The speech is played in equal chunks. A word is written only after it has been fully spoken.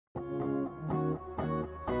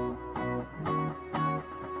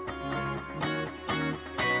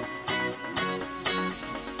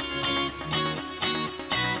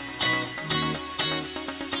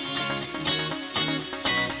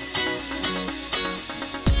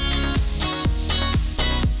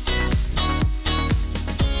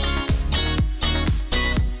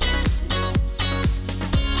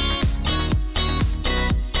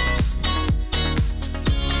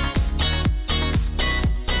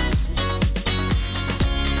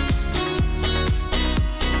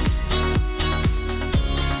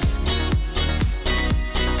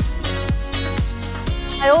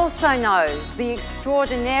also know the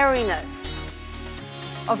extraordinariness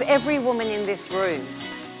of every woman in this room,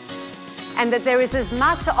 and that there is as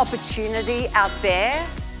much opportunity out there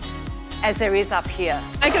as there is up here.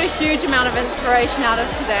 I got a huge amount of inspiration out of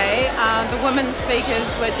today. The women speakers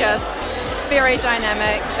were just very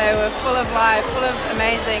dynamic. They were full of life, full of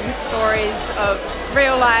amazing stories of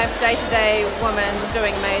real life, day-to-day women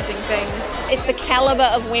doing amazing things. It's the calibre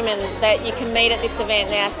of women that you can meet at this event.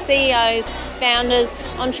 They are CEOs, founders,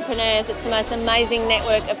 entrepreneurs. It's the most amazing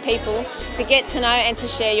network of people to get to know and to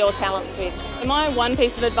share your talents with. My one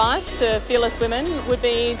piece of advice to fearless women would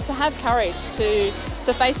be to have courage, to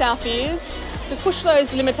face our fears, just push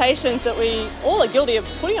those limitations that we all are guilty of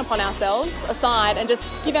putting upon ourselves aside and just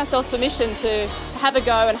give ourselves permission to have a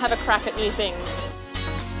go and have a crack at new things.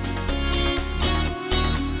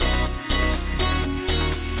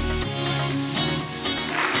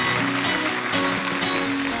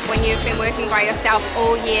 When you've been working by yourself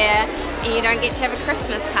all year and you don't get to have a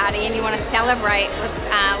Christmas party and you want to celebrate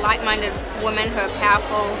with like-minded women who are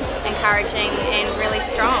powerful, encouraging and really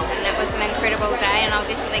strong, and it was an incredible day and I'll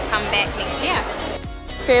definitely come back next year.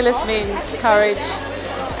 Fearless means courage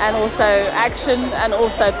and also action and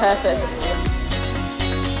also purpose.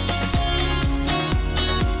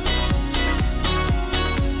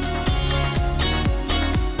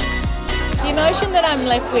 The emotion that I'm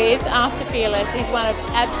left with after Fearless is one of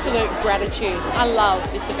absolute gratitude. I love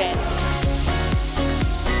this event.